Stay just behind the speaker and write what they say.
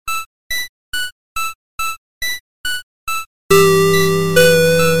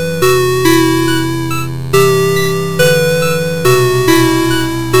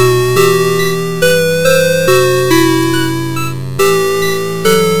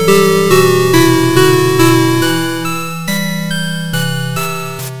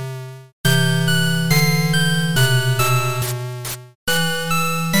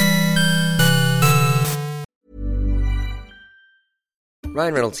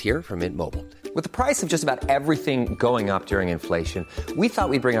Ryan Reynolds here from Mint Mobile. With the price of just about everything going up during inflation, we thought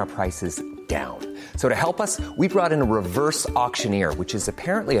we'd bring our prices down. So to help us, we brought in a reverse auctioneer, which is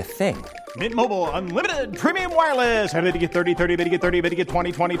apparently a thing. Mint Mobile Unlimited Premium Wireless. How to get 30, 30, bit to get 30, bit to get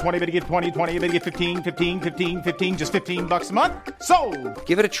 20, 20, 20, bit to get 20, 20, bit to get 15, 15, 15, 15, just $15 a month? Sold!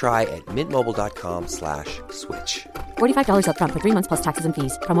 Give it a try at mintmobile.com/switch. $45 up front for 3 months plus taxes and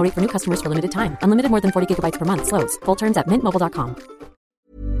fees. Promo rate for new customers for limited time. Unlimited more than 40 gigabytes per month. Slows full terms at mintmobile.com.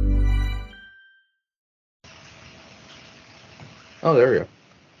 Oh, there we go.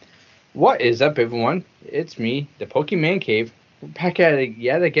 What is up, everyone? It's me, the Pokemon Cave. We're back at it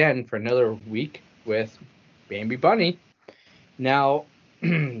yet again for another week with Bambi Bunny. Now,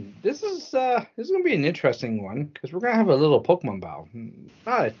 this is going to be an interesting one because we're going to have a little Pokemon battle.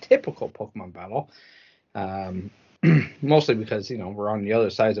 Not a typical Pokemon battle. Mostly because, we're on the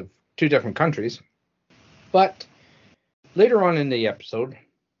other sides of two different countries. But later on in the episode,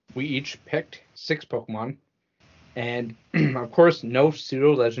 we each picked 6 Pokemon. And, of course, no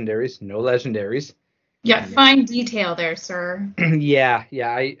pseudo-legendaries, no legendaries. Yeah, fine detail there, sir. Yeah.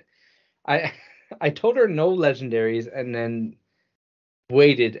 I told her no legendaries and then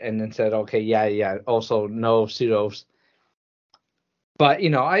waited and then said, okay, yeah, also no pseudos. But,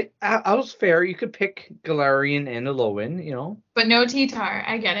 I was fair. You could pick Galarian and Alolan, But no T-Tar.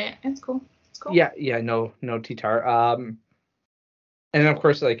 I get it. It's cool. Yeah, no T-Tar. And, of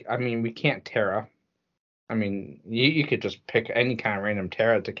course, we can't Terra. You could just pick any kind of random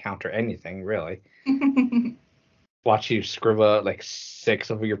Terra to counter anything, really. Watch you scribble out 6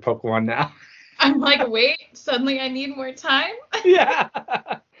 of your Pokemon now. I'm like, wait, suddenly I need more time? Yeah.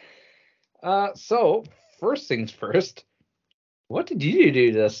 So, first things first, what did you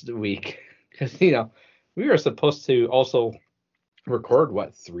do this week? Because, we were supposed to also record,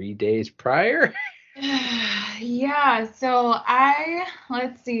 3 days prior? Yeah, so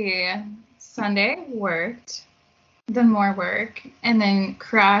let's see, Sunday worked, then more work, and then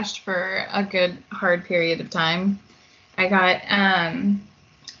crashed for a good hard period of time. I got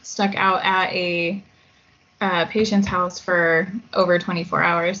stuck out at a patient's house for over 24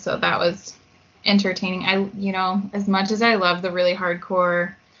 hours, so that was entertaining. As much as I love the really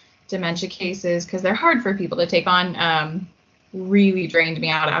hardcore dementia cases, because they're hard for people to take on, really drained me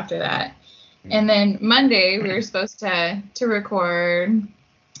out after that. And then Monday we were supposed to record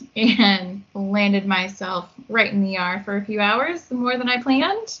and landed myself right in the ER for a few hours, more than I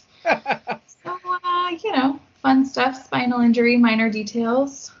planned. So, fun stuff, spinal injury, minor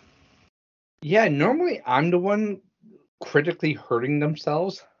details. Yeah, normally I'm the one critically hurting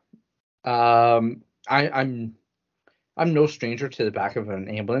themselves. I'm no stranger to the back of an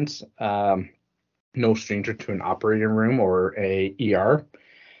ambulance. No stranger to an operating room or a ER.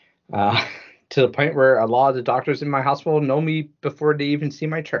 To the point where a lot of the doctors in my hospital know me before they even see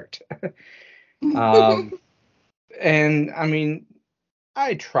my chart. And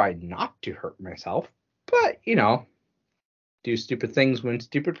I try not to hurt myself, but do stupid things, win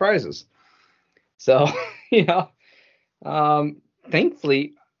stupid prizes. So,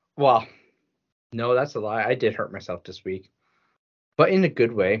 thankfully, well, no, that's a lie. I did hurt myself this week, but in a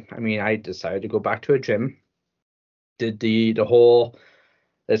good way. I decided to go back to a gym, did the whole,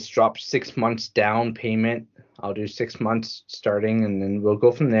 let's drop 6 months down payment. I'll do 6 months starting, and then we'll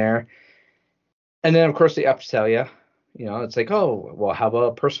go from there. And then, of course, they upsell you. It's like, oh, well, how about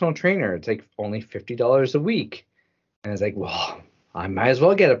a personal trainer? It's like only $50 a week. And it's like, well, I might as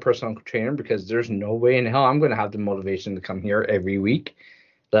well get a personal trainer because there's no way in hell I'm going to have the motivation to come here every week,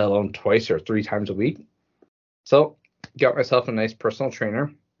 let alone twice or 3 times a week. So got myself a nice personal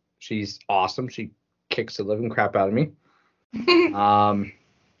trainer. She's awesome. She kicks the living crap out of me.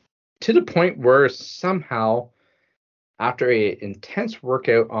 To the point where somehow, after an intense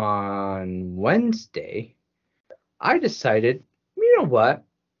workout on Wednesday, I decided, you know what?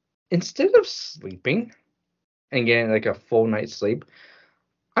 Instead of sleeping and getting a full night's sleep,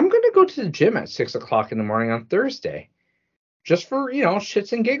 I'm going to go to the gym at 6 o'clock in the morning on Thursday. Just for,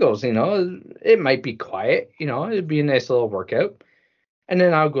 shits and giggles, It might be quiet, it'd be a nice little workout. And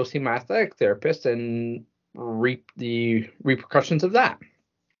then I'll go see my athletic therapist and reap the repercussions of that.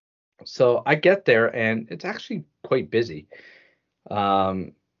 So I get there, and it's actually quite busy.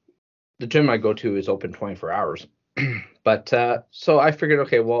 The gym I go to is open 24 hours. But so I figured,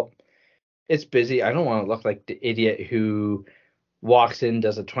 okay, well, it's busy. I don't want to look like the idiot who walks in,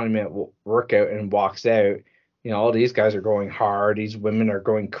 does a 20-minute workout, and walks out. All these guys are going hard. These women are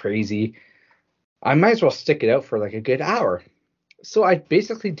going crazy. I might as well stick it out for a good hour. So I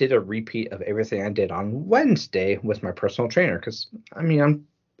basically did a repeat of everything I did on Wednesday with my personal trainer because,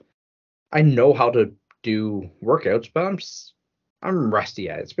 I know how to do workouts, but I'm rusty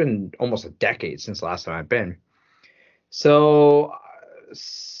at it. It's been almost a decade since the last time I've been. So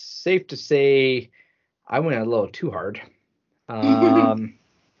safe to say I went a little too hard. To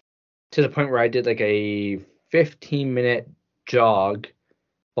the point where I did like a 15-minute jog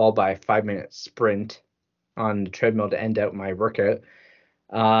followed by a 5-minute sprint on the treadmill to end out my workout.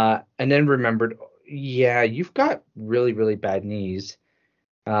 And then remembered, yeah, you've got really, really bad knees.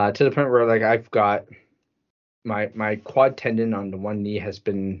 To the point where like I've got my quad tendon on the one knee has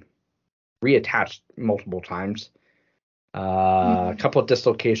been reattached multiple times. A couple of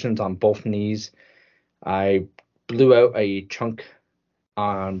dislocations on both knees. I blew out a chunk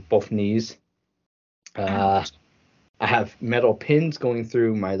on both knees. I have metal pins going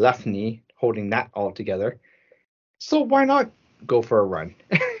through my left knee, holding that all together. So why not go for a run?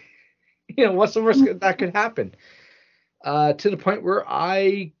 What's the worst that could happen? To the point where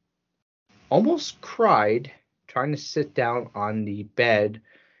I almost cried trying to sit down on the bed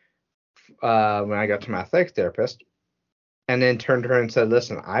when I got to my athletic therapist, and then turned to her and said,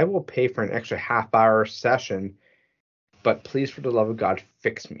 listen, I will pay for an extra half-hour session, but please, for the love of God,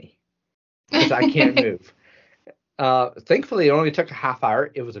 fix me, because I can't move. Thankfully, it only took a half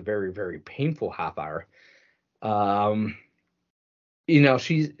hour. It was a very, very painful half hour.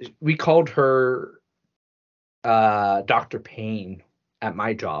 We called her Dr. Payne at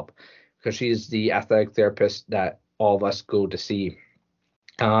my job because she's the athletic therapist that all of us go to see.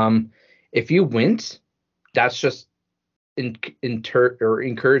 If you wince, that's just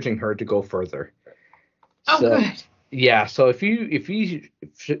encouraging her to go further. Oh, so, good. Yeah, so if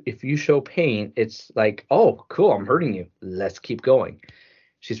you show pain, it's like, oh, cool, I'm hurting you. Let's keep going.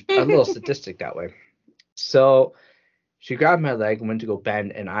 She's a little sadistic that way. So she grabbed my leg and went to go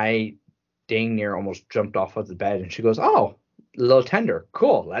bend, and I dang near almost jumped off of the bed. And she goes, oh, a little tender.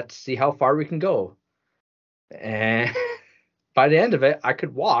 Cool, let's see how far we can go. And by the end of it, I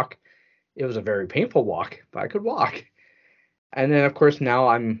could walk. It was a very painful walk, but I could walk. And then, of course, now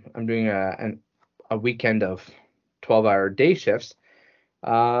I'm doing a weekend of 12-hour day shifts,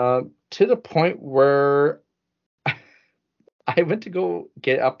 to the point where I went to go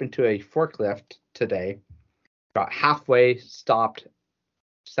get up into a forklift today, got halfway, stopped,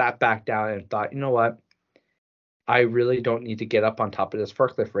 sat back down, and thought, you know what? I really don't need to get up on top of this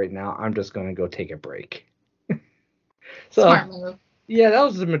forklift right now. I'm just going to go take a break. So, smart move. Yeah, that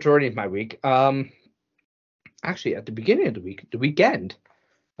was the majority of my week. Actually, at the beginning of the weekend,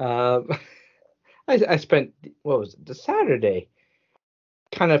 I spent, what was it, the Saturday,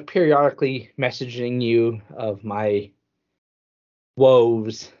 kind of periodically messaging you of my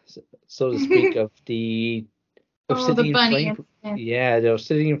woes, so to speak, of the Obsidian Flame. Yeah, the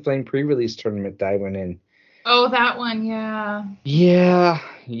Obsidian Flame pre-release tournament that I went in. Oh, that one, yeah. Yeah,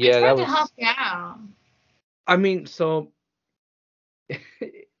 I tried that to was. help you out. I mean, so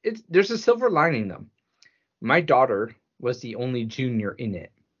there's a silver lining though. My daughter was the only junior in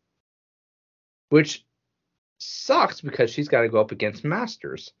it, which sucks because she's got to go up against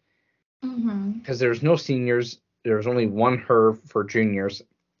masters. Because there's no seniors, there's only one her for juniors,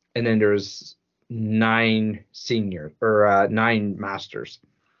 and then there's 9 seniors or 9 masters.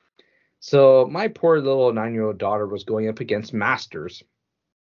 So my poor little 9-year-old daughter was going up against masters,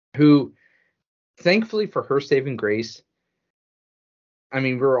 who, thankfully for her saving grace, I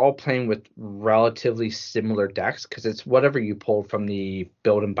mean, we were all playing with relatively similar decks because it's whatever you pulled from the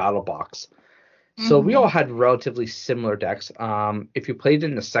build and battle box. So we all had relatively similar decks. If you played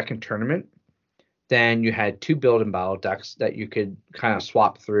in the second tournament, then you had 2 build and battle decks that you could kind of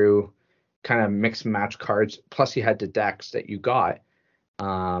swap through, kind of mix and match cards. Plus you had the decks that you got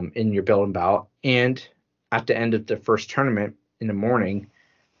in your build and battle. And at the end of the first tournament in the morning,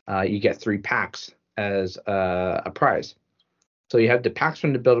 you get 3 packs as a prize. So you have the packs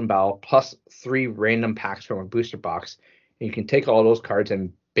from the build and battle plus 3 random packs from a booster box. And you can take all those cards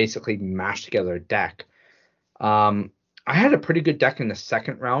and basically mash together a deck. I had a pretty good deck in the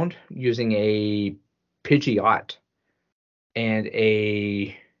second round using a Pidgeot and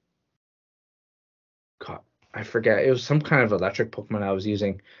I forget, it was some kind of electric Pokemon I was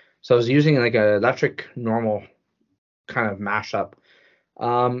using. So I was using like an electric normal kind of mashup.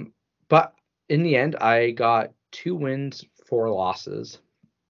 But in the end, I got 2 wins, 4 losses.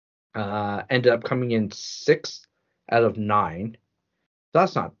 Ended up coming in 6 out of 9.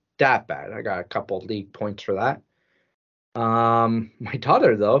 That's not that bad. I got a couple league points for that. My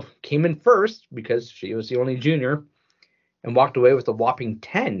daughter, though, came in first because she was the only junior and walked away with a whopping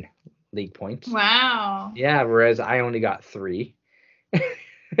 10 league points. Wow. Yeah, whereas I only got 3.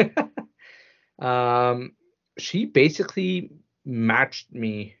 She basically matched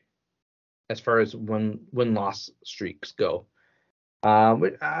me as far as win-loss streaks go.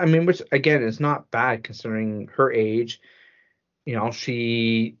 Which again is not bad considering her age.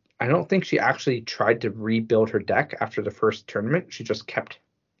 I don't think she actually tried to rebuild her deck after the first tournament. She just kept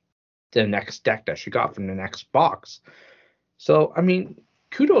the next deck that she got from the next box. So,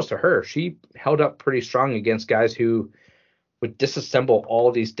 kudos to her. She held up pretty strong against guys who would disassemble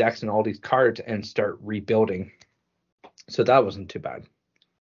all these decks and all these cards and start rebuilding. So that wasn't too bad.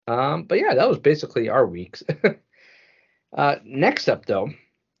 But yeah, that was basically our weeks. Next up, though,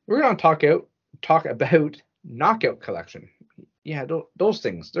 we're going to talk about Knockout Collection. Yeah, those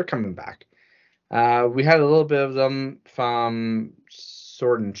things, they're coming back. We had a little bit of them from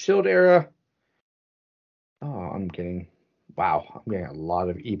Sword and Shield era. Oh, I'm getting a lot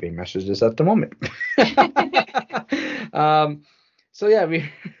of eBay messages at the moment. So yeah,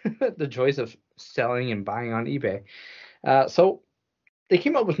 the joys of selling and buying on eBay. So they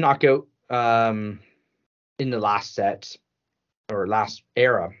came up with Knockout in the last set or last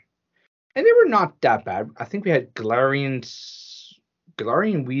era, and they were not that bad. I think we had Galarian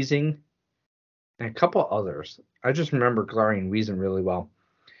Weezing and a couple others. I just remember Galarian Weezing really well.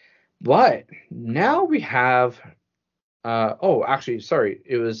 But now we have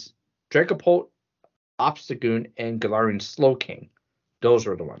it was Dragapult, Obstagoon, and Galarian Slowking. Those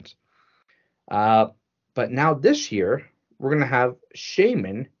were the ones. But now this year, we're going to have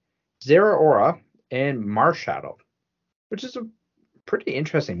Shaman, Zeraora, and Marshadow, which is a pretty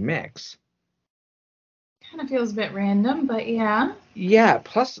interesting mix. Kind of feels a bit random, but yeah. Yeah,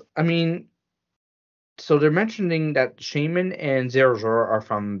 plus, so they're mentioning that Shaman and Zeraora are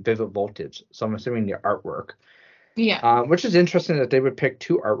from Vivid Voltage, so I'm assuming the artwork. Yeah. Which is interesting that they would pick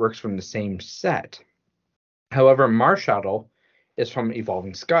two artworks from the same set. However, Marshadow is from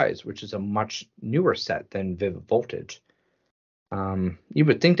Evolving Skies, which is a much newer set than Vivid Voltage. You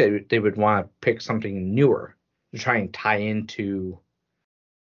would think that they would want to pick something newer to try and tie into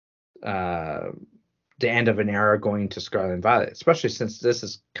the end of an era going to Scarlet and Violet, especially since this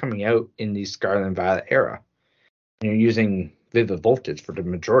is coming out in the Scarlet and Violet era. And you're using Vivid Voltage for the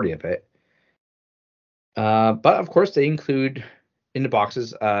majority of it. But of course, they include in the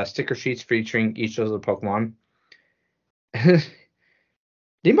boxes sticker sheets featuring each of the Pokemon.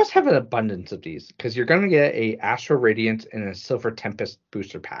 They must have an abundance of these because you're going to get a Astral Radiance and a Silver Tempest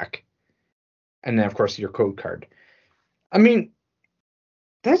booster pack. And then, of course, your code card.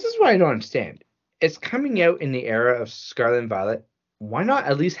 This is what I don't understand. It's coming out in the era of Scarlet and Violet. Why not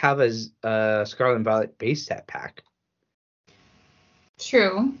at least have a Scarlet and Violet base set pack?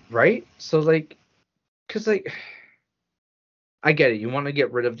 True. Right? So, because, I get it. You want to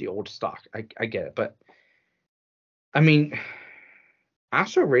get rid of the old stock. I get it. But,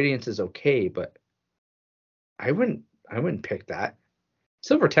 Astral Radiance is okay, but I wouldn't pick that.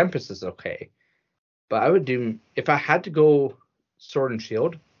 Silver Tempest is okay. But I would do, if I had to go Sword and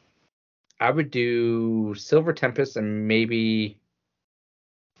Shield, I would do Silver Tempest and maybe,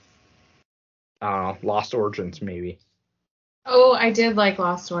 Lost Origins, maybe. Oh, I did like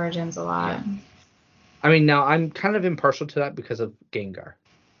Lost Origins a lot. Yeah. Now I'm kind of impartial to that because of Gengar.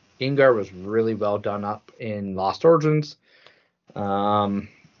 Gengar was really well done up in Lost Origins. But,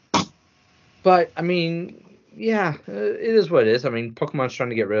 yeah, it is what it is. Pokemon's trying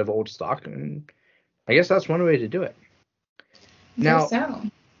to get rid of old stock, and I guess that's one way to do it. Now,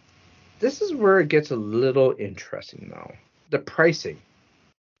 this is where it gets a little interesting, though. The pricing.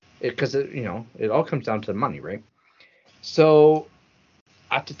 Because, it all comes down to the money, right? So,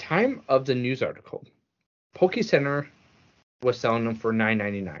 at the time of the news article, Poke Center was selling them for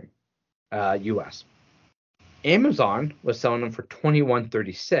 $9.99 US. Amazon was selling them for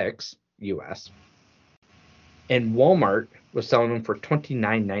 $21.36 US. And Walmart was selling them for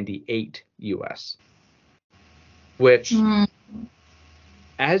 $29.98 US. Which,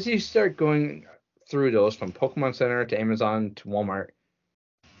 as you start going through those from Pokemon Center to Amazon to Walmart,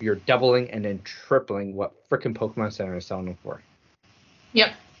 you're doubling and then tripling what frickin' Pokemon Center is selling them for.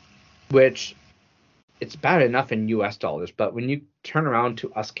 Yep. Which, it's bad enough in US dollars, but when you turn around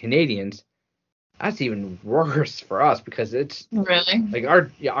to us Canadians, that's even worse for us because it's really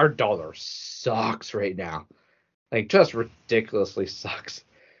our dollar sucks right now, just ridiculously sucks.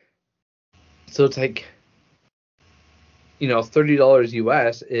 So it's $30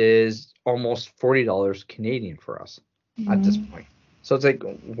 US is almost $40 Canadian for us at this point. So it's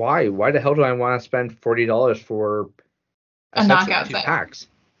why the hell do I want to spend $40 for a knockout two set? Packs,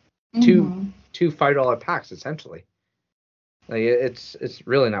 two $5 packs essentially. It's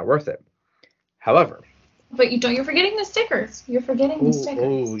really not worth it. However, but you're forgetting the stickers. You're forgetting the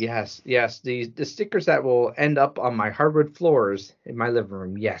stickers. Oh, yes. The stickers that will end up on my hardwood floors in my living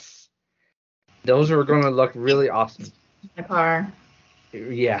room. Yes, those are going to look really awesome. My car.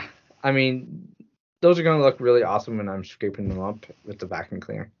 Yeah. I mean, those are going to look really awesome when I'm scraping them up with the vacuum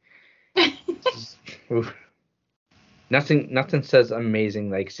cleaner. Just, oof. Nothing says amazing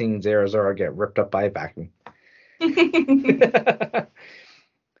like seeing Zora get ripped up by a vacuum.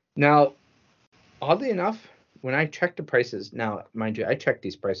 Now, oddly enough, when I checked the prices, now, mind you, I checked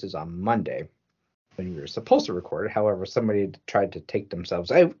these prices on Monday when we were supposed to record. However, somebody tried to take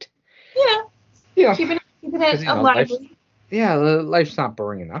themselves out. Yeah. Yeah. Keeping it alive. Life's not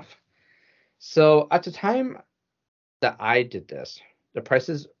boring enough. So at the time that I did this, the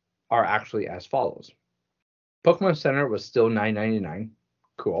prices are actually as follows. Pokemon Center was still $9.99.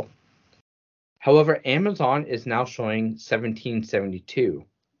 Cool. However, Amazon is now showing $17.72,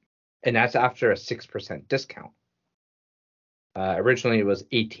 and that's after a 6% discount. Originally, it was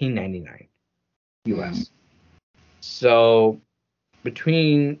 $18.99 US. So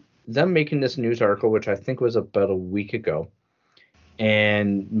between them making this news article, which I think was about a week ago,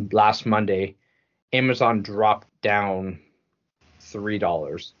 and last Monday, Amazon dropped down $3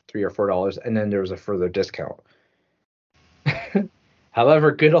 or $4, and then there was a further discount.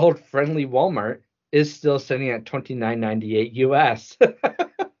 However, good old friendly Walmart is still sitting at $29.98 US.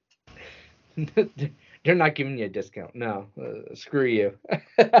 They're not giving you a discount. No, screw you.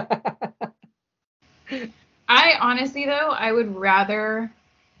 I honestly, though, I would rather,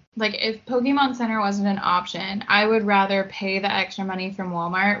 like, if Pokemon Center wasn't an option, I would rather pay the extra money from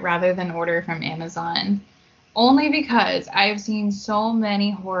Walmart rather than order from Amazon. Only because I've seen so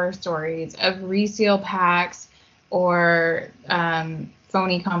many horror stories of reseal packs or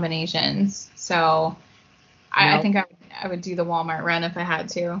phony combinations. So I think I would do the Walmart run if I had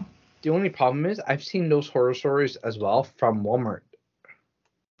to. The only problem is I've seen those horror stories as well from Walmart.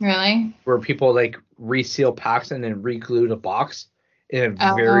 Really? Where people like reseal packs and then reglue the box in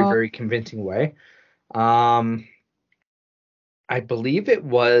a very, very convincing way. I believe it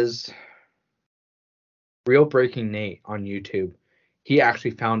was Real Breaking Nate on YouTube. He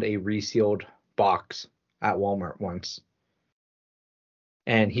actually found a resealed box at Walmart once.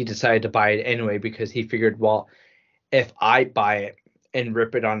 And he decided to buy it anyway because he figured, well, if I buy it and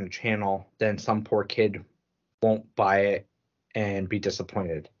rip it on the channel, then some poor kid won't buy it and be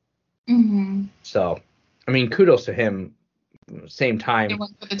disappointed. Mm-hmm. So, I mean, kudos to him. Same time. It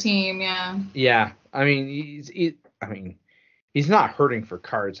went for the team, yeah. Yeah, I mean, he's not hurting for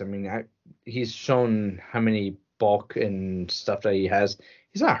cards. I mean, he's shown how many bulk and stuff that he has.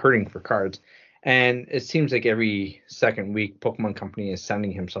 He's not hurting for cards, and it seems like every second week, Pokemon Company is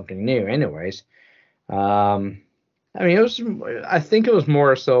sending him something new. Anyways, I mean, I think it was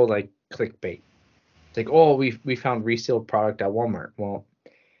more so like clickbait. It's like, oh, we found resealed product at Walmart. Well,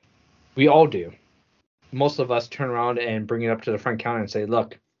 we all do. Most of us turn around and bring it up to the front counter and say,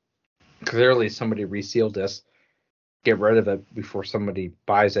 look, clearly somebody resealed this. Get rid of it before somebody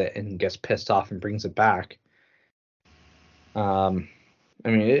buys it and gets pissed off and brings it back. I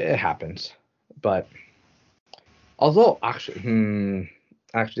mean, it happens. But although, actually,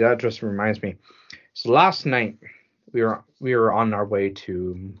 that just reminds me. So last night, we were on our way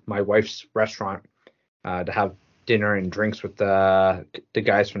to my wife's restaurant to have dinner and drinks with the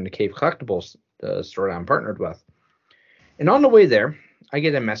guys from the Cave Collectibles, the store that I'm partnered with. And on the way there, I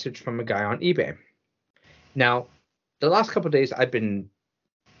get a message from a guy on eBay. Now, the last couple of days, I've been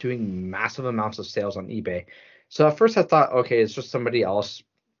doing massive amounts of sales on eBay. So at first I thought, okay, it's just somebody else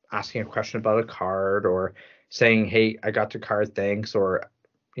asking a question about a card or saying, hey, I got your card, thanks, or,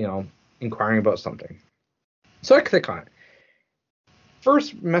 inquiring about something. So I click on it.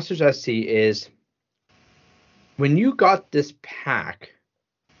 First message I see is, when you got this pack,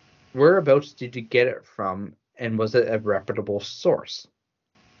 whereabouts did you get it from, and was it a reputable source?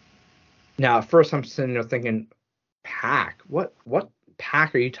 Now, at first I'm sitting there thinking, pack? What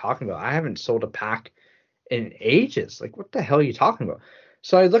pack are you talking about? I haven't sold a pack in ages. Like, what the hell are you talking about?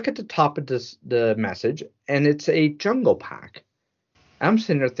 So I look at the top of the message, and it's a jungle pack. I'm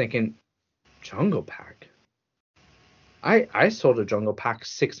sitting there thinking, jungle pack? I sold a jungle pack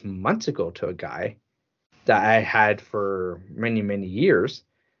 6 months ago to a guy that I had for many, many years.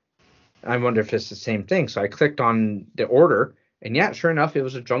 I wonder if it's the same thing. So I clicked on the order, and yeah, sure enough, it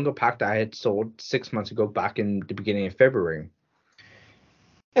was a jungle pack that I had sold 6 months ago back in the beginning of February.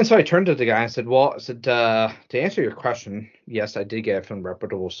 And so I turned to the guy and said, to answer your question, yes, I did get it from a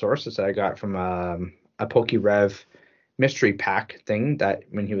reputable source. I said I got it from a PokeRev mystery pack thing that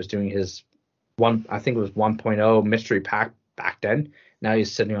when he was doing his I think it was 1.0 mystery pack back then. Now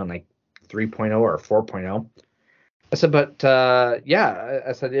he's sitting on like 3.0 or 4.0. I said, but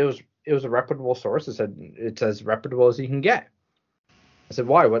I said it was a reputable source. I said it's as reputable as you can get. I said,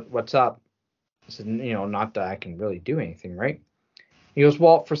 why? What's up? I said, not that I can really do anything, right? He goes,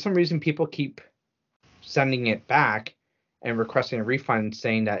 well, for some reason, people keep sending it back and requesting a refund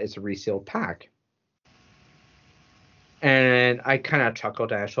saying that it's a resealed pack. And I kind of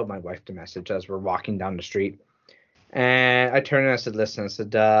chuckled and I showed my wife the message as we're walking down the street. And I turned and I said, listen, I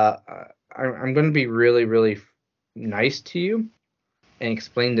said, I'm going to be really, really nice to you and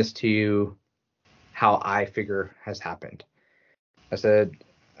explain this to you how I figure has happened. I said,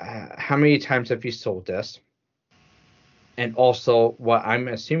 how many times have you sold this? And also what I'm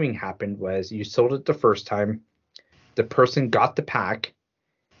assuming happened was you sold it the first time. The person got the pack,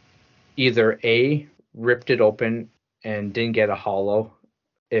 either A, ripped it open and didn't get a hollow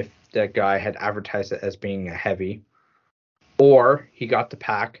if that guy had advertised it as being a heavy, or he got the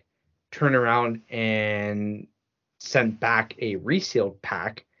pack, turned around and sent back a resealed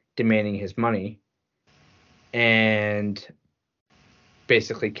pack demanding his money, and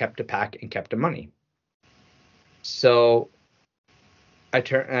basically kept the pack and kept the money. So I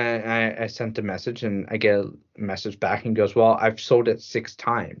sent a message and I get a message back and goes, well, I've sold it 6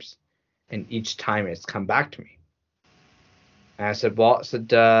 times and each time it's come back to me. And I said, well,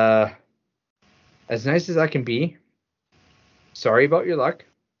 as nice as I can be, sorry about your luck.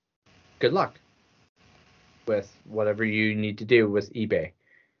 Good luck with whatever you need to do with eBay.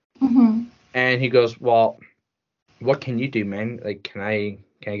 Mm-hmm. And he goes, well, what can you do, man? Like, can I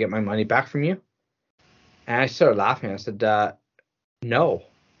get my money back from you? And I started laughing. I said, no,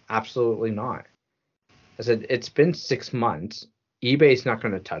 absolutely not. I said, it's been 6 months. eBay's not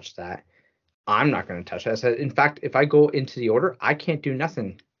going to touch that. I'm not going to touch it. I said, in fact, if I go into the order, I can't do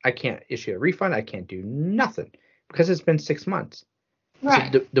nothing. I can't issue a refund. I can't do nothing because it's been 6 months.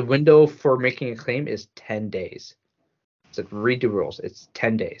 Right. So the window for making a claim is 10 days. I said, read the rules. It's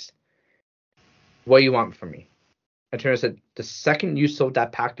 10 days. What do you want from me? I turned and said, the second you sold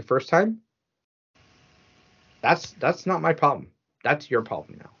that pack the first time, that's not my problem. That's your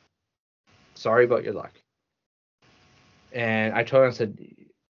problem now. Sorry about your luck. And I told him, I said,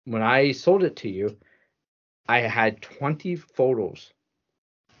 when I sold it to you, I had 20 photos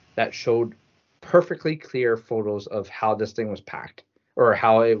that showed perfectly clear photos of how this thing was packed or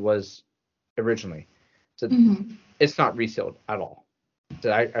how it was originally. So It's not resealed at all.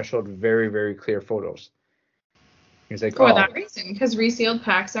 So I showed very, very clear photos. He's like, for that reason, because resealed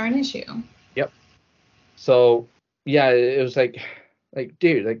packs are an issue. Yep. So yeah, it was like,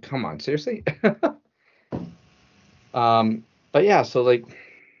 dude, like, come on, seriously. But yeah, so like,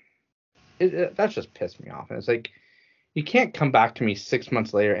 that just pissed me off. And it's like, you can't come back to me 6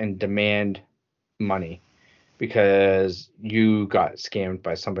 months later and demand money because you got scammed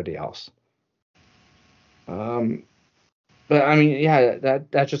by somebody else. But I mean, yeah,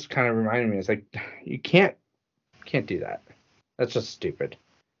 that just kind of reminded me. It's like, you can't do that. That's just stupid.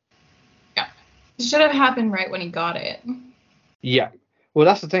 Yeah, it should have happened right when he got it. Yeah. Well,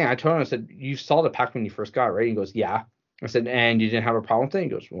 that's the thing. I told him, I said, you saw the pack when you first got it, right? He goes, yeah. I said, and you didn't have a problem with it? He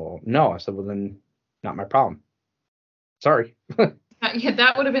goes, well, no. I said, well, then not my problem. Sorry. Yeah,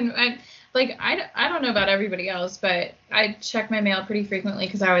 that would have been I don't know about everybody else, but I check my mail pretty frequently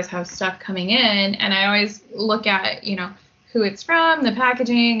because I always have stuff coming in, and I always look at, who it's from, the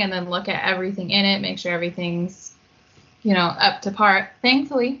packaging, and then look at everything in it, make sure everything's, up to par.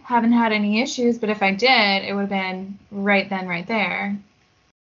 Thankfully, haven't had any issues, but if I did, it would have been right then, right there.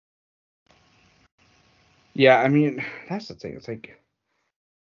 Yeah, I mean, that's the thing. It's like,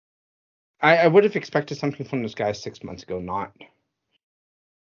 I would have expected something from this guy 6 months ago,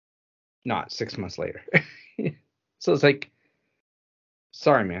 not 6 months later. So it's like,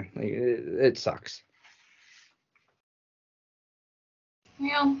 sorry, man. Like, it sucks.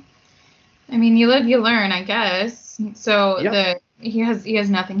 Well, I mean, you live, you learn, I guess. So Yep. he has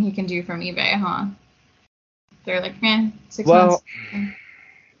nothing he can do from eBay, huh? They're like, 6 Well, months.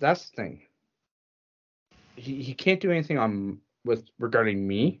 that's the thing. He can't do anything regarding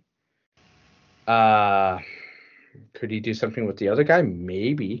me. Could he do something with the other guy?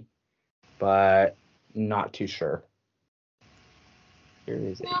 Maybe, but not too sure. Here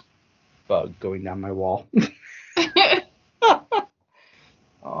is a bug going down my wall.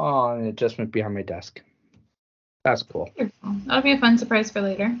 Oh, and it just went behind my desk. That's cool. That'll be a fun surprise for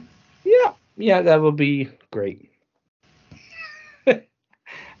later. Yeah, that will be great. I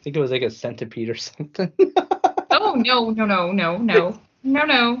think it was like a centipede or something. Oh, no.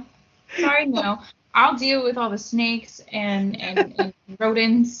 Sorry, no. I'll deal with all the snakes and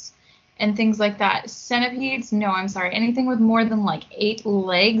rodents and things like that. Centipedes, no, I'm sorry. Anything with more than 8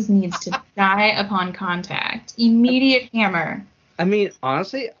 legs needs to die upon contact. Immediate hammer. I mean,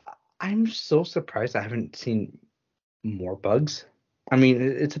 honestly, I'm so surprised I haven't seen more bugs. I mean,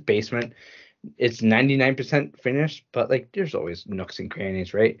 it's a basement. It's 99% finished, but like there's always nooks and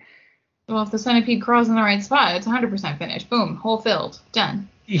crannies, right? Well, if the centipede crawls in the right spot, it's 100% finished. Boom, hole filled, done.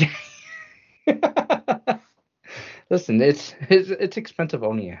 Yeah. Listen, it's expensive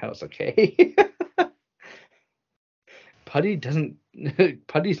owning a house, okay?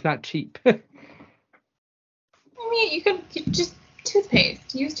 Putty's not cheap. I mean, you could just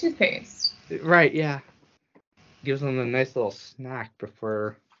toothpaste. Use toothpaste. Right, yeah. Gives them a nice little snack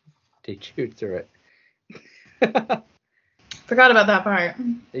before they chew through it. Forgot about that part.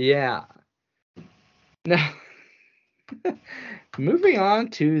 Yeah. Now, moving on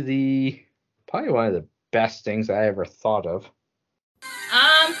to probably one of the best things I ever thought of.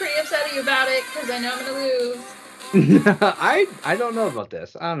 I'm pretty upset at you about it because I know I'm going to lose. I don't know about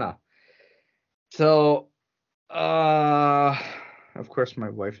this. I don't know. So, of course, my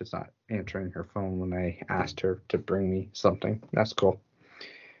wife is not answering her phone when I asked her to bring me something. That's cool.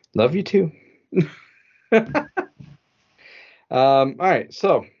 Love you too. All right,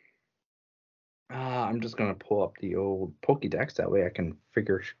 so I'm just gonna pull up the old Pokédex. That way I can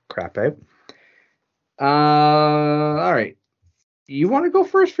figure crap out. All right. You want to go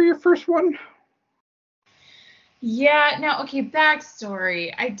first for your first one? Yeah, now, okay,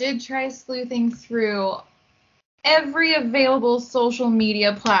 backstory. I did try sleuthing through every available social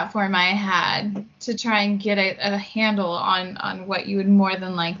media platform I had to try and get a handle on what you would more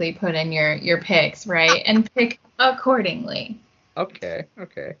than likely put in your picks, right? And pick accordingly. Okay.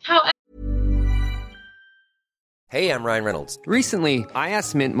 However, Hey, I'm Ryan Reynolds. Recently, I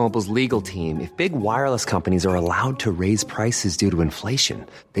asked Mint Mobile's legal team if big wireless companies are allowed to raise prices due to inflation.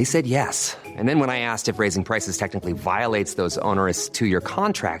 They said yes. And then when I asked if raising prices technically violates those onerous 2-year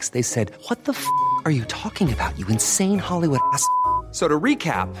contracts, they said, "What the f*** are you talking about, you insane Hollywood ass?" So to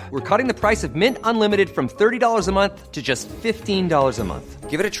recap, we're cutting the price of Mint Unlimited from $30 a month to just $15 a month.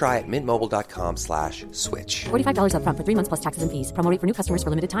 Give it a try at mintmobile.com/switch. $45 up front for 3 months plus taxes and fees. Promo rate for new customers for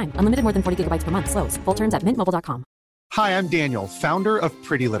limited time. Unlimited more than 40 gigabytes per month. Slows full terms at mintmobile.com. Hi, I'm Daniel, founder of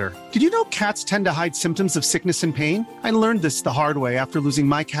Pretty Litter. Did you know cats tend to hide symptoms of sickness and pain? I learned this the hard way after losing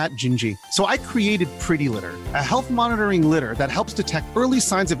my cat, Gingy. So I created Pretty Litter, a health monitoring litter that helps detect early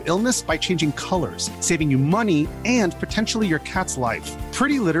signs of illness by changing colors, saving you money and potentially your cat's life.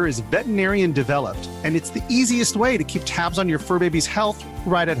 Pretty Litter is veterinarian developed, and it's the easiest way to keep tabs on your fur baby's health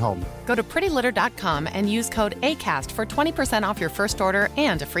right at home. Go to prettylitter.com and use code ACAST for 20% off your first order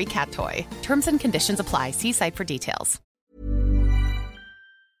and a free cat toy. Terms and conditions apply. See site for details.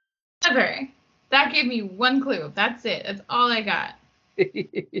 that gave me one clue. That's it. That's all I got.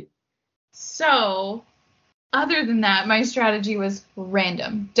 So, other than that, my strategy was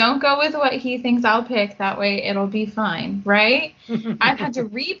random. Don't go with what he thinks I'll pick. That way it'll be fine, right? I've had to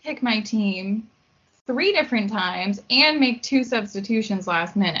re-pick my team 3 different times and make 2 substitutions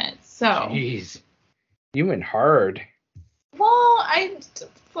last minute. So, jeez, you went hard. Well, I'm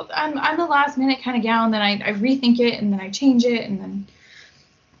the last minute kind of gal, and then I rethink it, and then I change it, and then.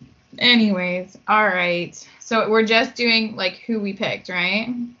 Anyways, all right. So we're just doing like who we picked,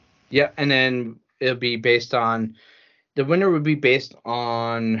 right? Yeah, and then it'll be based on the winner would be based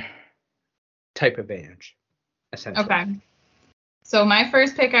on type advantage, essentially. Okay. So my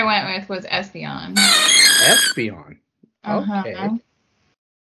first pick I went with was Espeon. Espeon. Okay. Uh-huh.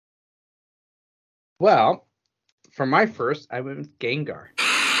 Well, for my first, I went with Gengar.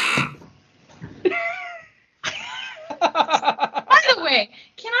 By the way,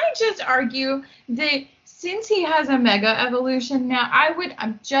 can I just argue that since he has a Mega Evolution now,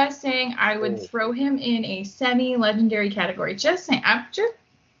 I'm just saying I would throw him in a semi-legendary category. Just saying. At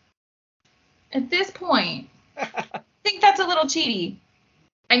this point, I think that's a little cheaty.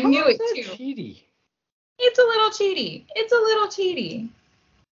 I knew it too. Cheaty? It's a little cheaty. It's a little cheaty.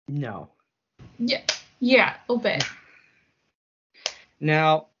 No. Yeah, a little bit.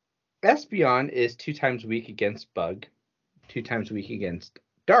 Now, Espeon is 2 times weak against Bug, 2 times weak against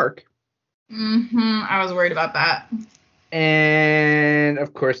Dark. I was worried about that. And,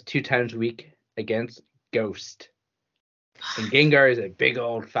 of course, 2 times weak against Ghost. And Gengar is a big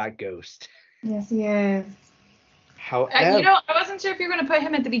old fat ghost. Yes, he is. However, I wasn't sure if you were going to put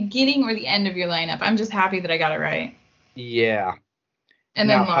him at the beginning or the end of your lineup. I'm just happy that I got it right. Yeah. And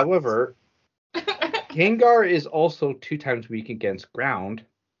now, then however, Gengar is also 2 times weak against Ground,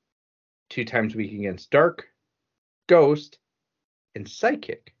 2 times weak against Dark, Ghost, and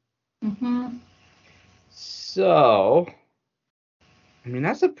Psychic. So, I mean,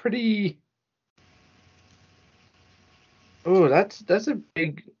 that's a pretty. Oh, that's a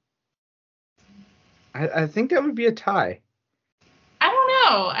big. I think that would be a tie. I don't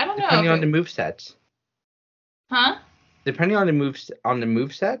know. Depending on the movesets. Huh? depending on the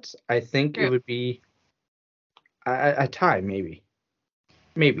move sets, I think it True. would be a tie, maybe.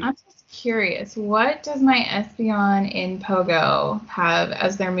 Maybe. I'm just curious, what does my Espeon in Pogo have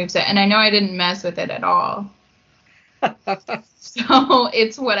as their moveset? And I know I didn't mess with it at all. So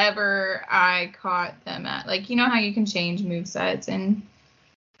it's whatever I caught them at. Like, you know how you can change movesets in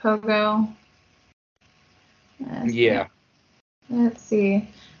Pogo? Yeah. Let's see.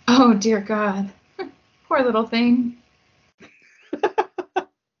 Oh, dear God. Poor little thing. I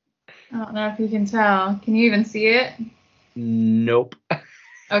don't know if you can tell. Can you even see it? Nope.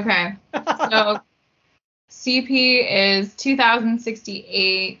 Okay. So CP is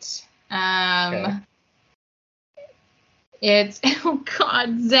 2068. Okay. It's, oh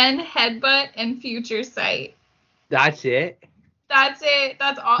God, Zen Headbutt and Future Sight. That's it? That's it.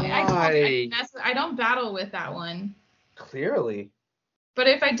 That's all. Why? I don't battle with that one. Clearly. But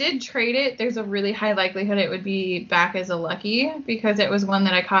if I did trade it, there's a really high likelihood it would be back as a lucky because it was one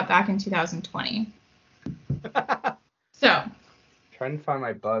that I caught back in 2020. So. Trying to find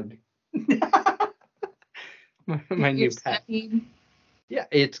my bug. my new pet. Yeah,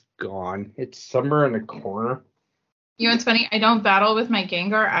 it's gone. It's somewhere in the corner. You know what's funny? I don't battle with my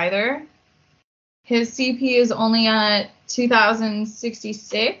Gengar either. His CP is only at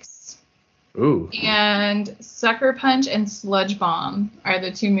 2066. Ooh. And Sucker Punch and Sludge Bomb are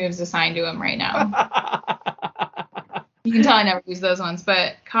the two moves assigned to him right now. You can tell I never use those ones,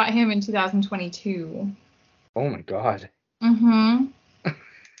 but caught him in 2022. Oh my God. Mm-hmm.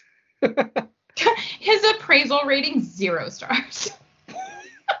 His appraisal rating, 0 stars.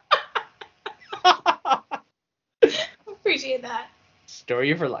 Appreciate that.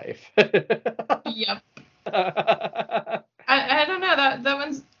 Story of her life. Yep. I don't know, that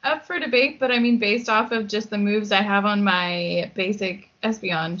one's up for debate, but I mean, based off of just the moves I have on my basic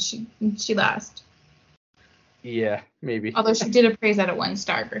Espeon, she last. Yeah, maybe. Although she did appraise at a 1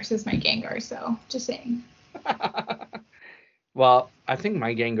 star versus my Gengar, so just saying. Well, I think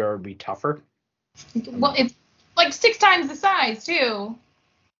my Gengar would be tougher. Well, it's like 6 times the size too.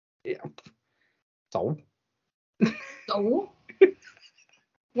 Yeah. So? So?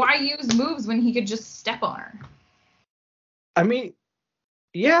 Why use moves when he could just step on her? I mean,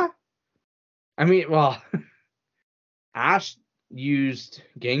 yeah. I mean, well, Ash used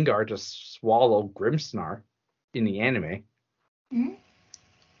Gengar to swallow Grimmsnarl in the anime. Mm-hmm.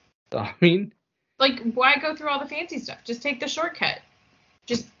 So, I mean, like, why go through all the fancy stuff? Just take the shortcut.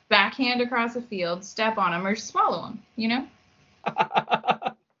 Just backhand across the field, step on him, or swallow him, you know?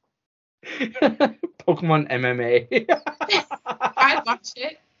 Pokemon MMA. I watched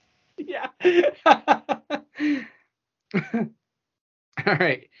it. Yeah. All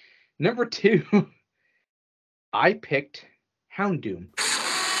right. Number 2, I picked Houndoom.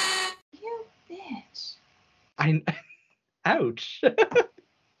 You bitch. Ouch.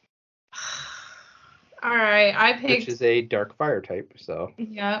 All right, I picked. Which is a dark fire type, so.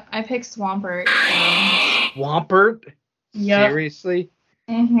 Yeah, I picked Swampert. Swampert? Yep. Seriously?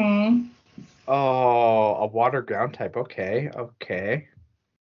 Mm-hmm. Oh, a water ground type. Okay.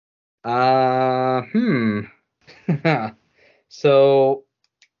 So,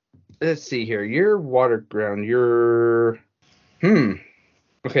 let's see here. You're water ground.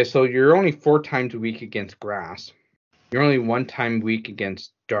 Okay, so you're only 4 times weak against grass. You're only 1 time weak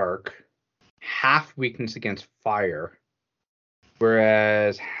against dark. Half weakness against fire.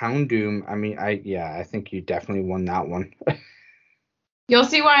 Whereas Houndoom, I mean, I think you definitely won that one. You'll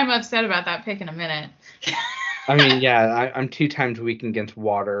see why I'm upset about that pick in a minute. I mean, yeah, I'm 2 times weak against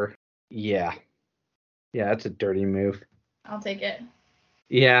water. Yeah, that's a dirty move. I'll take it.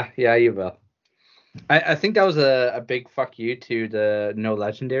 Yeah, you will. I think that was a big fuck you to the no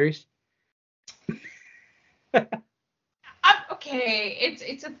legendaries. Okay,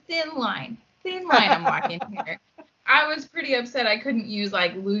 it's a thin line I'm walking here. I was pretty upset I couldn't use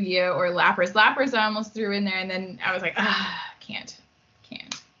like Lugia or Lapras. Lapras I almost threw in there, and then I was like, can't.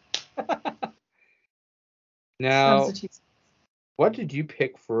 Now, what did you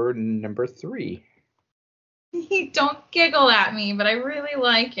pick for number 3? Don't giggle at me, but I really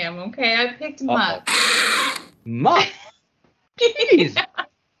like him, okay? I picked Muck. Muck? Jeez. Yeah.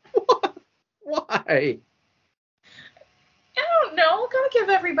 Why? I don't know. Gotta give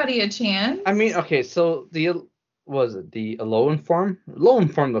everybody a chance. I mean, okay, so the Alolan form?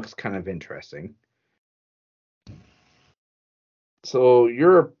 Alolan form looks kind of interesting. So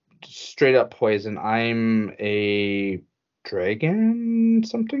you're a straight up poison. I'm a dragon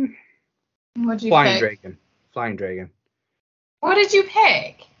something? What'd you pick? Flying dragon. What did you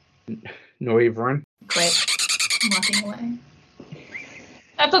pick? Noivern. Quit. I'm walking away.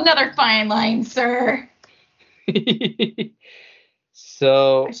 That's another fine line, sir.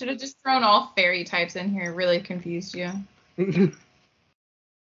 So I should have just thrown all fairy types in here. Really confused you. That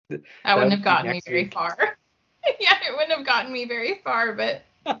wouldn't have gotten me very far. Yeah, it wouldn't have gotten me very far, but.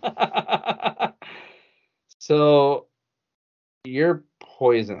 So you're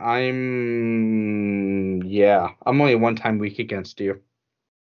poison. I'm only 1 time weak against you.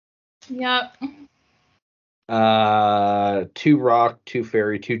 Yep. 2 rock, 2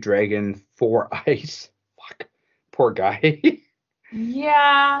 fairy, 2 dragon, 4 ice. Fuck. Poor guy.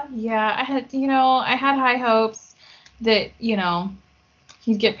 Yeah. I had high hopes that,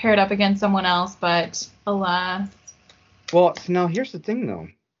 he'd get paired up against someone else, but alas. Well, so now here's the thing, though.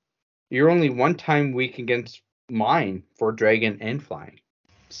 You're only 1 time weak against mine for dragon and flying.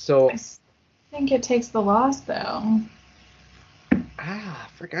 So I think it takes the loss, though. I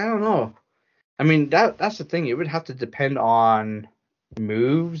don't know. I mean, that's the thing. It would have to depend on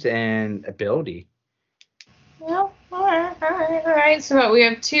moves and ability. Well, all right. So what, we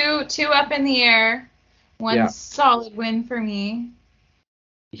have two up in the air. One solid win for me.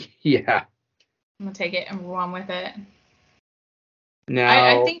 Yeah. I'm gonna take it and run with it.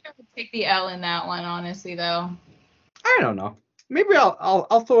 Now, I think I would take the L in that one, honestly, though. I don't know. Maybe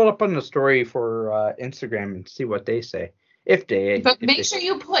I'll throw it up on the story for Instagram and see what they say. But make sure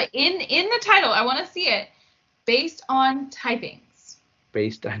you put in the title. I want to see it based on typings.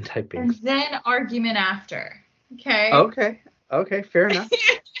 Based on typings. And then argument after. Okay. Okay. Fair enough.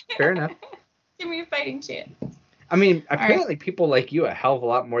 Fair enough. Give me a fighting chance. I mean, apparently people like you a hell of a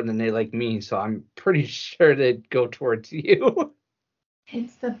lot more than they like me, so I'm pretty sure they'd go towards you.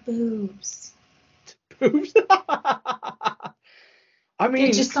 It's the boobs. Boobs? I mean,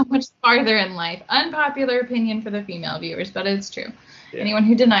 they're just so much farther in life. Unpopular opinion for the female viewers, but it's true. Yeah. Anyone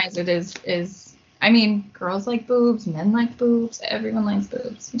who denies it is. I mean, girls like boobs, men like boobs, everyone likes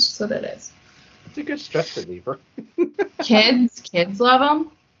boobs. It's just what it is. It's a good stress reliever. Kids love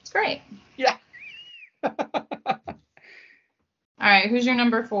them. It's great. Yeah. All right, who's your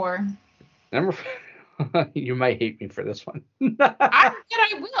number 4? You might hate me for this one. I bet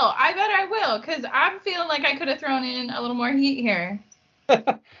I will, because I'm feeling like I could have thrown in a little more heat here.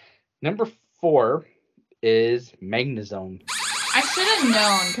 Number 4 is Magnezone. I should have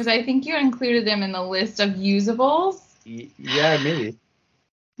known, because I think you included them in the list of usables. Yeah, maybe.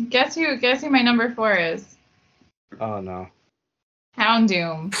 Guess who my number 4 is? Oh, no.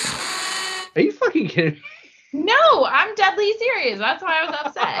 Houndoom. Are you fucking kidding me? No, I'm deadly serious. That's why I was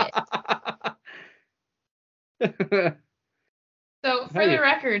upset. So, for the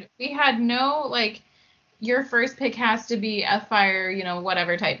record, we had no, your first pick has to be a fire,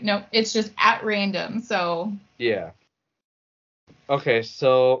 whatever type. No, it's just at random, so. Yeah. Okay,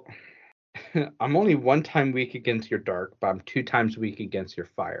 so I'm only 1 time weak against your dark, but I'm 2 times weak against your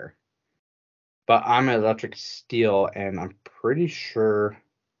fire. But I'm an electric steel, and I'm pretty sure,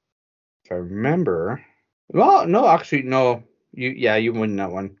 if I remember. Well, no, actually, no. You win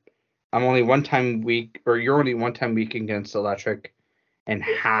that one. I'm only 1 time weak, or you're only 1 time weak against electric, and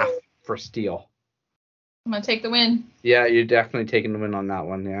half for steel. I'm gonna take the win. Yeah, you're definitely taking the win on that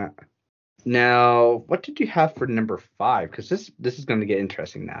one. Yeah. Now, what did you have for number 5? Because this is going to get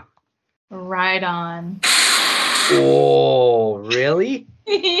interesting now. Right on. Oh, really?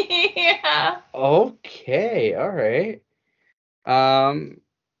 Yeah. Okay. All right.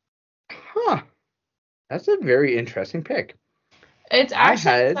 That's a very interesting pick. It's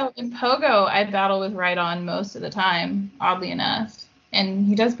actually so in Pogo, I battle with Right On most of the time, oddly enough, and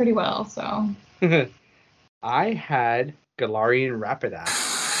he does pretty well. So. I had Galarian Rapidash.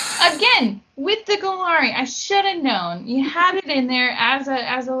 Again, with the Galarian, I should have known. You had it in there as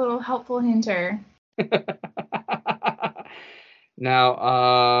a little helpful hinter. Now,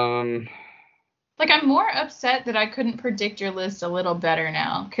 I'm more upset that I couldn't predict your list a little better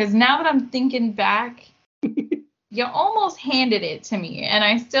now, because now that I'm thinking back, you almost handed it to me, and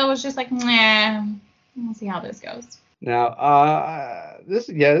I still was just like, nah. We'll see how this goes. Now, this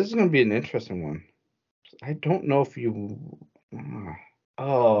is going to be an interesting one. I don't know if you.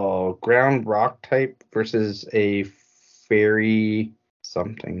 Ground rock type versus a fairy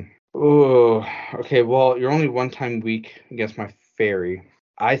something. Oh, okay. Well, you're only 1 time weak against my fairy.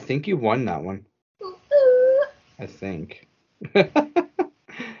 I think you won that one. I think.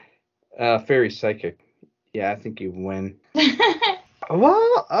 Fairy psychic. Yeah, I think you win.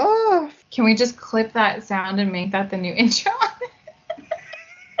 Well, Can we just clip that sound and make that the new intro?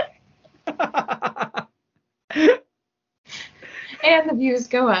 And the views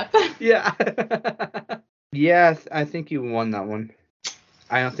go up. Yeah. Yeah, I think you won that one.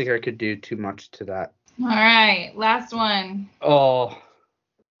 I don't think I could do too much to that. All right, last one. Oh.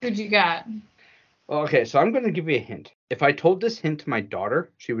 Who'd you got? Okay, so I'm going to give you a hint. If I told this hint to my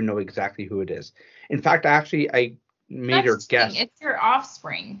daughter, she would know exactly who it is. In fact, I made her That's guess. cheating. It's your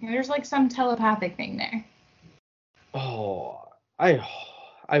offspring. There's like some telepathic thing there. Oh, I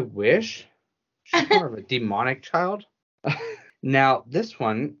wish. She's more of a demonic child. Now, this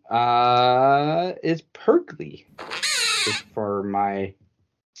one is Perkly. Is for my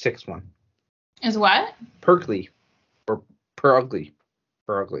sixth one. Is what? Perkly. Or Perugly.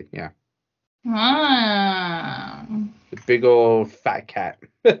 Perugly, yeah. Ah. The big old fat cat.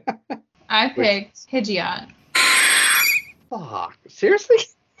 I picked Pidgeot. Fuck. Seriously?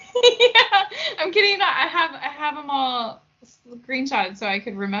 Yeah, I'm kidding. I have them all screenshotted so I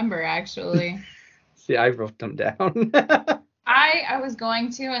could remember, actually. See, I wrote them down. I was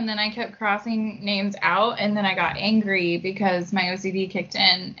going to, and then I kept crossing names out, and then I got angry because my OCD kicked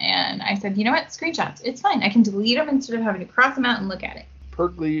in, and I said, you know what, screenshots, it's fine. I can delete them instead of having to cross them out and look at it.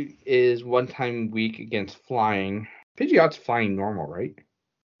 Perkly is 1 time weak against flying. Pidgeot's flying normal, right?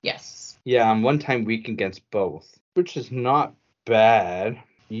 Yes. Yeah, I'm 1 time weak against both, which is not bad.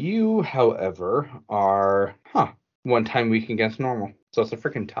 You, however, are 1 time weak against normal, so it's a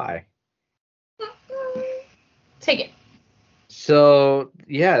freaking tie. Take it. So,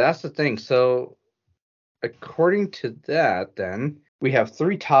 yeah, that's the thing. So, according to that, then, we have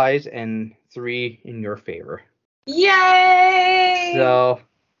 3 ties and 3 in your favor. Yay! So,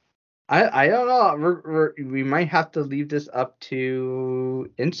 I don't know. We might have to leave this up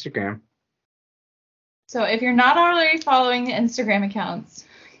to Instagram. So if you're not already following the Instagram accounts,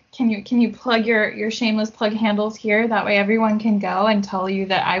 can you plug your shameless plug handles here? That way everyone can go and tell you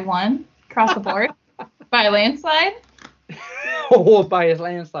that I won across the board by a landslide. Oh, by a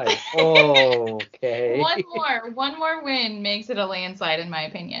landslide. Oh, okay. One more win makes it a landslide, in my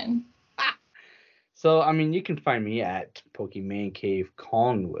opinion. So, I mean, you can find me at Pokemon Cave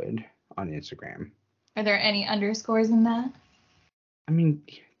Collingwood on Instagram. Are there any underscores in that? I mean,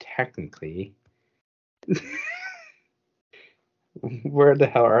 technically. Where the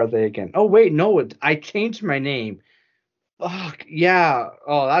hell are they again? Oh, wait, no, I changed my name. Fuck, yeah.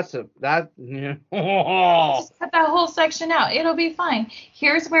 Oh, yeah. Just cut that whole section out. It'll be fine.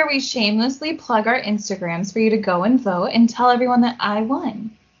 Here's where we shamelessly plug our Instagrams for you to go and vote and tell everyone that I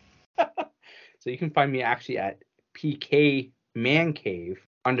won. So you can find me actually at PK Man Cave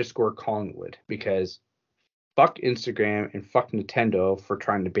 _ Collingwood, because fuck Instagram and fuck Nintendo for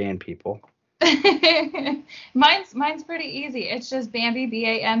trying to ban people. Mine's pretty easy. It's just Bambi,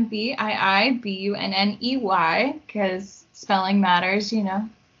 BAMBII because spelling matters, you know.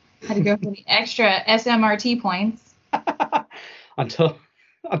 Had to go for the extra SMRT points. Until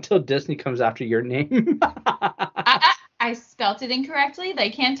Disney comes after your name. I spelt it incorrectly. They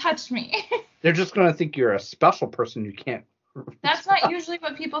can't touch me. They're just gonna think you're a special person you can't. That's not usually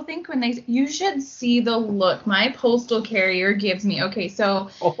what people think when you should see the look my postal carrier gives me. Okay,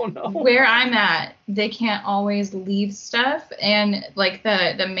 so where I'm at, they can't always leave stuff, and like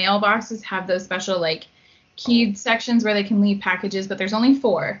the mailboxes have those special like keyed sections where they can leave packages, but there's only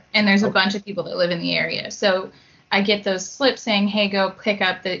 4, and there's a bunch of people that live in the area. So I get those slips saying, hey, go pick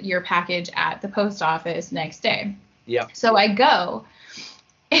up your package at the post office next day. Yeah. So I go,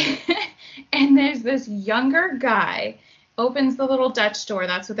 and there's this younger guy, opens the little Dutch door.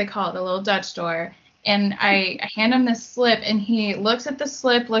 That's what they call it, the little Dutch door. And I hand him this slip, and he looks at the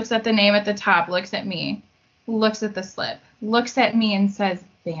slip, looks at the name at the top, looks at me, looks at the slip, looks at me, and says,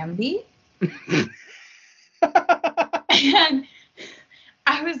 Bambi? And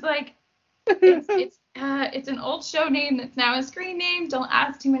I was like, it's an old show name that's now a screen name. Don't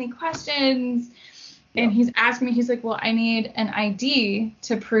ask too many questions. And he's asking me, he's like, well, I need an ID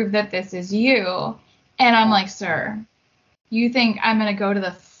to prove that this is you. And I'm like, sir, you think I'm going to go to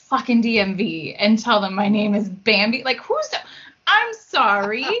the fucking DMV and tell them my name is Bambi? Like, I'm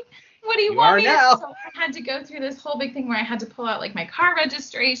sorry. What do you want me to do? So I had to go through this whole big thing where I had to pull out like my car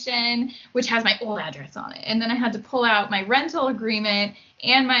registration, which has my old address on it. And then I had to pull out my rental agreement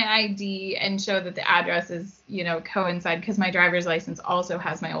and my ID and show that the addresses, you know, coincide, because my driver's license also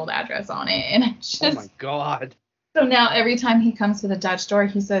has my old address on it. And I just, oh my God. So now every time he comes to the Dutch door,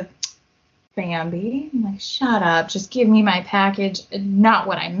 he says, Bambi. I'm like, shut up. Just give me my package. Not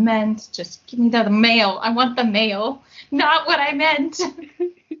what I meant. Just give me the mail. I want the mail. Not what I meant.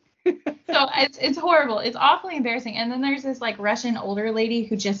 So it's horrible. It's awfully embarrassing. And then there's this like Russian older lady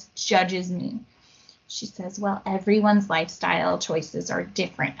who just judges me. She says, well, everyone's lifestyle choices are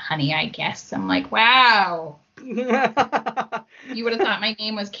different, honey, I guess. I'm like, wow. You would have thought my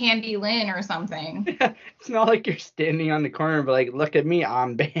name was Candy Lynn or something. It's not like you're standing on the corner and be like, look at me,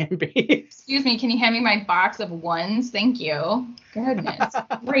 I'm Bambi. Excuse me, can you hand me my box of ones? Thank you. Goodness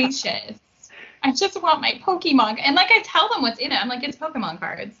gracious. I just want my Pokemon. And like I tell them what's in it. I'm like, it's Pokemon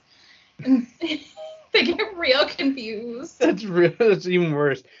cards. And they get real confused. That's real. That's even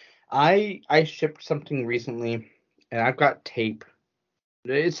worse. I shipped something recently, and I've got tape.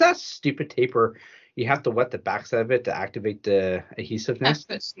 It's that stupid tape where you have to wet the backside of it to activate the adhesiveness.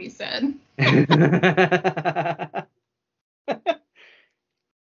 That's what she said.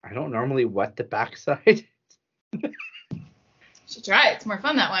 I don't normally wet the backside. Should try it. It's more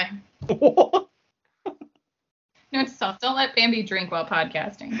fun that way. Note to self, don't let Bambi drink while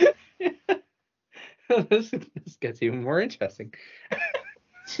podcasting. This gets even more interesting.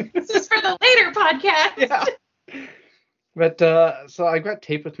 This is for the later podcast. Yeah. But so I got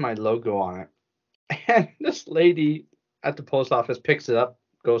tape with my logo on it. And this lady at the post office picks it up,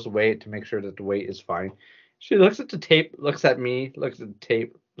 goes away to make sure that the weight is fine. She looks at the tape, looks at me, looks at the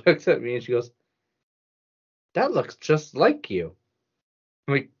tape, looks at me, and she goes, "That looks just like you."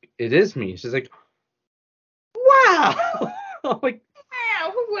 I'm like, "It is me." She's like, "Wow." I'm like,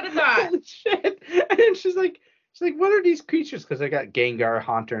 Wow, who would have thought? "Holy shit." And then she's like, "What are these creatures?" Because I got Gengar,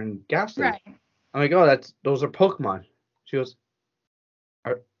 Haunter, and Ghastly. Right. I'm like, "Oh, those are Pokemon." She goes,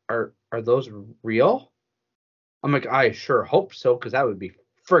 Are those real?" I'm like, "I sure hope so, because that would be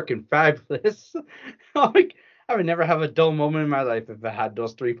freaking fabulous." I'm like, I would never have a dull moment in my life if I had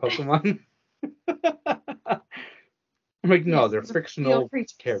those 3 Pokemon. I'm like, no, they're fictional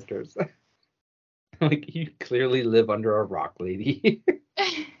characters. I'm like, you clearly live under a rock, lady.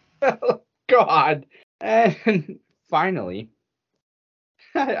 Oh, God. And finally,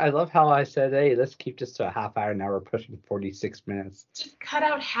 I love how I said, hey, let's keep this to a half hour. Now we're pushing 46 minutes. Just cut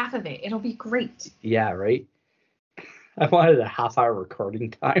out half of it. It'll be great. Yeah, right? I wanted a half hour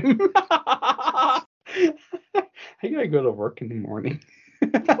recording time. I gotta go to work in the morning.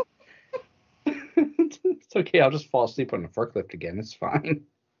 It's okay. I'll just fall asleep on the forklift again. It's fine.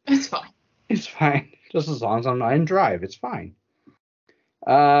 It's fine. It's fine. Just as long as I'm not in drive, it's fine.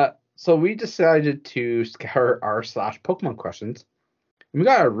 So we decided to scour r/Pokemon questions. We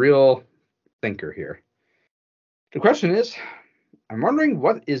got a real thinker here. The question is, I'm wondering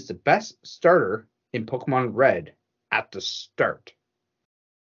what is the best starter in Pokemon Red at the start?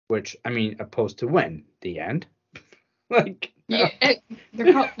 Which, I mean, opposed to when? The end? Like, Yeah,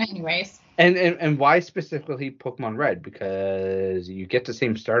 they're called anyways. And why specifically Pokemon Red? Because you get the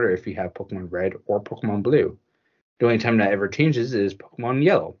same starter if you have Pokemon Red or Pokemon Blue. The only time that ever changes is Pokemon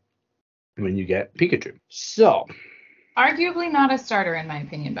Yellow, when you get Pikachu. So, Arguably not a starter in my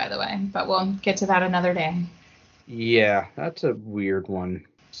opinion, by the way, but we'll get to that another day. yeah, that's a weird one.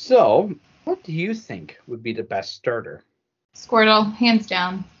 So, what do you think would be the best starter? Squirtle, hands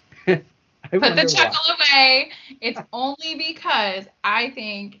down. I Put the wonder chuckle why. away. It's only because I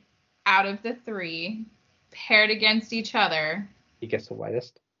think out of the 3 paired against each other, He gets the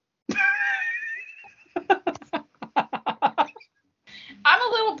whitest. I'm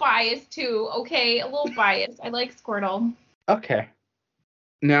a little biased too, okay? A little biased. I like Squirtle. Okay.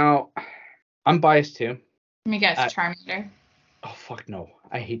 Now, I'm biased too. Let me guess, Charmander. Oh, fuck no.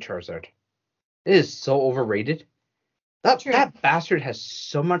 I hate Charizard. It is so overrated. That bastard has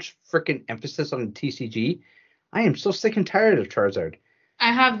so much freaking emphasis on the TCG. I am so sick and tired of Charizard.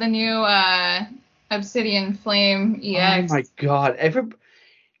 I have the new Obsidian Flame EX. Oh my god.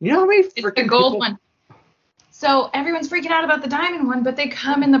 You know how many freaking It's the gold people... one. So everyone's freaking out about the diamond one, but they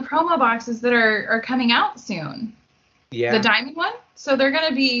come in the promo boxes that are coming out soon. Yeah. The diamond one? So they're going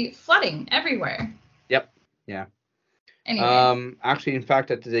to be flooding everywhere. Yep. Yeah. Anyway. Actually, in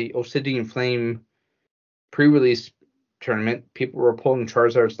fact, at the Obsidian Flame pre-release tournament, people were pulling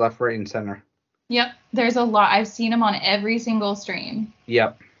Charizards left, right, and center. Yep. There's a lot. I've seen them on every single stream.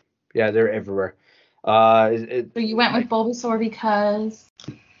 Yep. Yeah, they're everywhere. So you went with Bulbasaur because...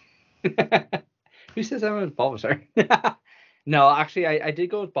 Who says I went with Bulbasaur? No, actually, I did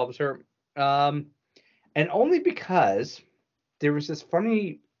go with Bulbasaur. And only because there was this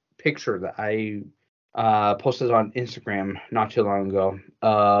funny picture that I posted on Instagram not too long ago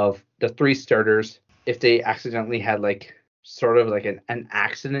of the 3 starters if they accidentally had like sort of like an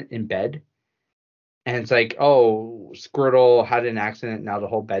accident in bed. And it's like, oh, Squirtle had an accident, now the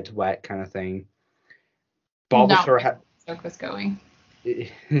whole bed's wet kind of thing. Bulbasaur had... joke was going.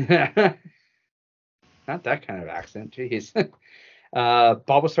 Not that kind of accident, jeez.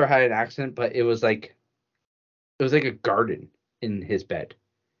 Bulbasaur had an accident, but it was like a garden in his bed.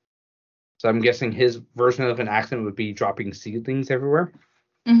 So I'm guessing his version of an accident would be dropping seedlings everywhere.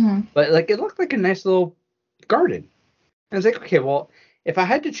 Mm-hmm. But like it looked like a nice little garden. And I was like, okay, well, if I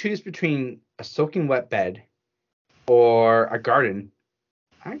had to choose between a soaking wet bed or a garden,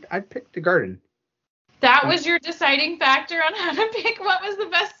 I'd pick the garden. That was your deciding factor on how to pick what was the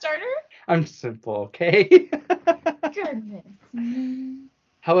best starter? I'm simple, okay? Goodness.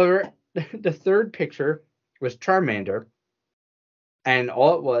 However, the third picture was Charmander, and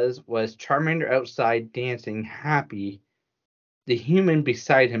all it was Charmander outside dancing happy, the human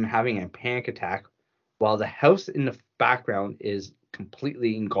beside him having a panic attack, while the house in the background is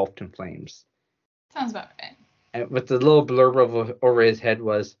completely engulfed in flames. Sounds about right. And with the little blurb over his head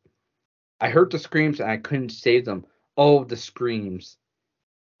was, I heard the screams and I couldn't save them. Oh, the screams.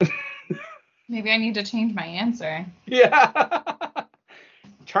 Maybe I need to change my answer. Yeah.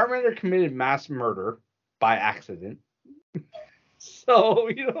 Charmander committed mass murder by accident. So,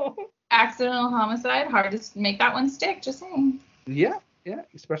 Accidental homicide, hard to make that one stick, just saying. Yeah,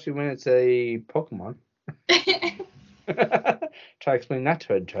 especially when it's a Pokemon. Try to explain that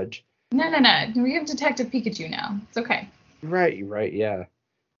to a judge. No. We have Detective Pikachu now. It's okay. Right, yeah.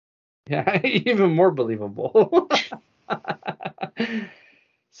 Yeah, even more believable.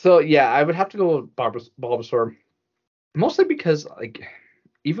 So, yeah, I would have to go with Bulbasaur. Mostly because,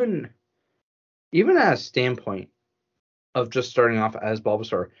 even at a standpoint of just starting off as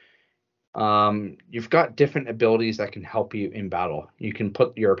Bulbasaur, you've got different abilities that can help you in battle. You can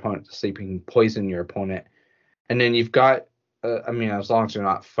put your opponent to sleep. You can poison your opponent. And then you've got, as long as you're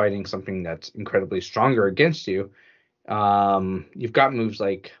not fighting something that's incredibly stronger against you, you've got moves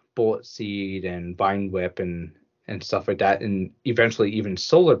like Bullet Seed and Vine Whip and stuff like that. And eventually even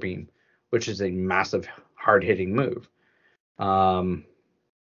Solar Beam, which is a massive hard-hitting move.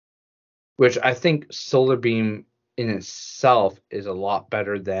 Which I think Solar Beam in itself is a lot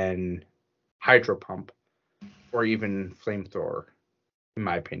better than Hydro Pump or even Flamethrower, in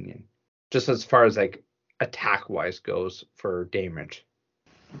my opinion. Just as far as attack-wise goes for damage.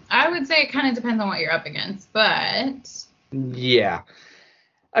 I would say it kind of depends on what you're up against, but... Yeah.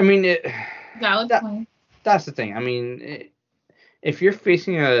 Valid point. That's the thing. If you're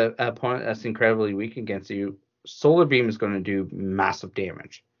facing an opponent that's incredibly weak against you, Solar Beam is going to do massive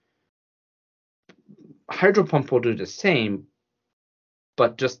damage. Hydro Pump will do the same,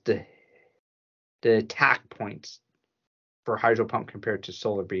 but just the attack points for Hydro Pump compared to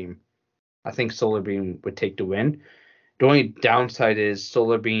Solar Beam, I think Solar Beam would take the win. The only downside is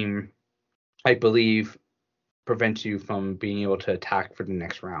Solar Beam, I believe, prevents you from being able to attack for the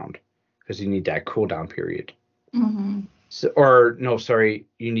next round because you need that cooldown period. Mm-hmm.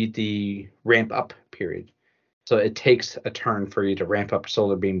 You need the ramp up period. So it takes a turn for you to ramp up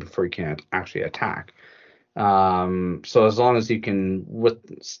Solar Beam before you can actually attack. So as long as you can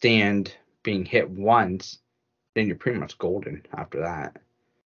withstand being hit once, then you're pretty much golden after that.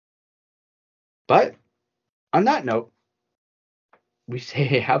 But on that note, we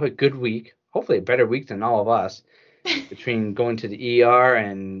say have a good week. Hopefully a better week than all of us between going to the ER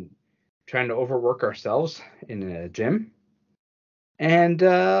and trying to overwork ourselves in a gym. And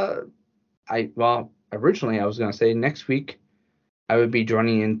originally I was going to say next week I would be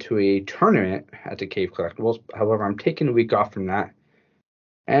joining into a tournament at the Cave Collectibles. However, I'm taking a week off from that.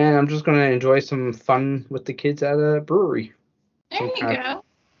 And I'm just going to enjoy some fun with the kids at a brewery. There you go.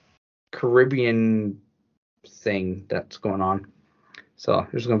 Caribbean thing that's going on. So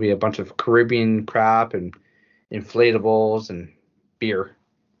there's going to be a bunch of Caribbean crap and inflatables and beer,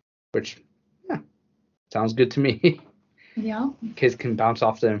 which, sounds good to me. Yeah. Kids can bounce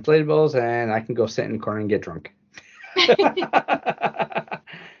off the inflatables and I can go sit in the corner and get drunk.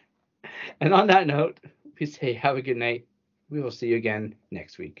 And on that note, we say have a good night. We will see you again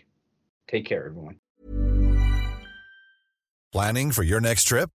next week. Take care, everyone. Planning for your next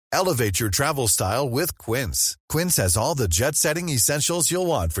trip? Elevate your travel style with Quince. Quince has all the jet-setting essentials you'll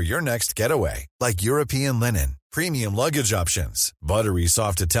want for your next getaway, like European linen, premium luggage options, buttery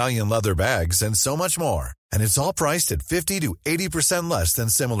soft Italian leather bags, and so much more. And it's all priced at 50 to 80% less than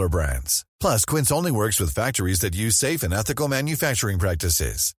similar brands. Plus, Quince only works with factories that use safe and ethical manufacturing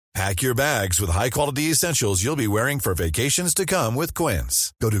practices. Pack your bags with high-quality essentials you'll be wearing for vacations to come with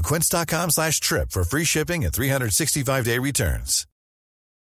Quince. Go to quince.com/trip for free shipping and 365-day returns.